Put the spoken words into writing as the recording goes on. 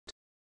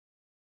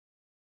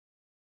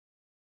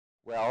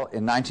Well,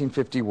 in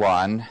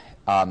 1951,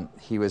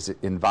 he was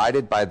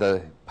invited by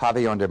the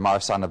Pavillon de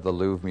Marsan of the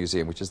Louvre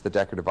Museum, which is the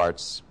decorative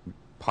arts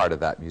part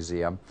of that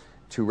museum,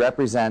 to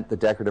represent the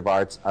decorative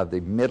arts of the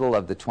middle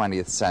of the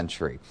 20th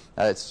century.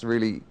 It's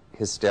really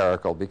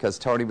hysterical because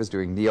Tony was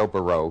doing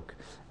neo-Baroque.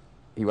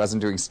 He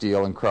wasn't doing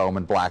steel and chrome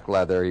and black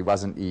leather. He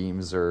wasn't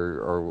Eames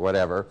or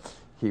whatever.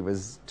 He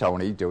was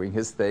Tony doing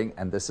his thing,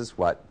 and this is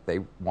what they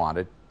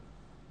wanted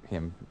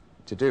him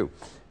to do.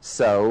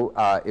 So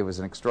it was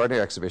an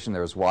extraordinary exhibition.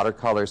 There was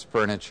watercolors,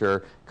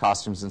 furniture,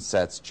 costumes and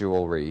sets,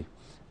 jewelry,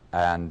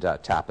 and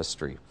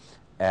tapestry.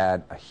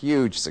 And a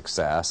huge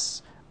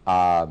success.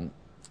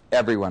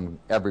 Everyone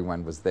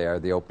was there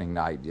the opening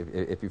night.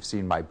 If you've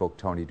seen my book,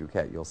 Tony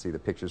Duquette, you'll see the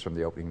pictures from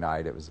the opening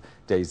night. It was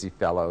Daisy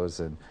Fellows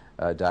and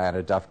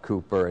Diana Duff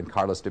Cooper and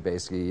Carlos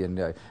Dubesky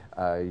and,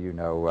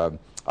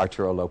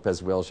 Arturo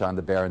Lopez Wilshon,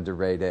 the Baron de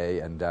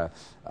Rede. And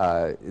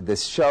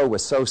this show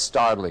was so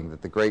startling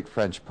that the great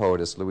French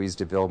poetess Louise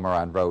de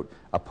Villemorin wrote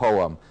a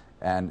poem,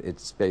 and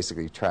it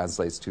basically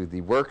translates to,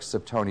 "The works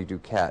of Tony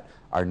Duquette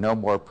are no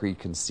more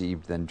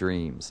preconceived than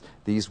dreams.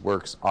 These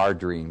works are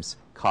dreams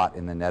caught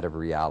in the net of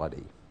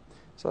reality."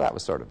 So that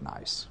was sort of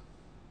nice.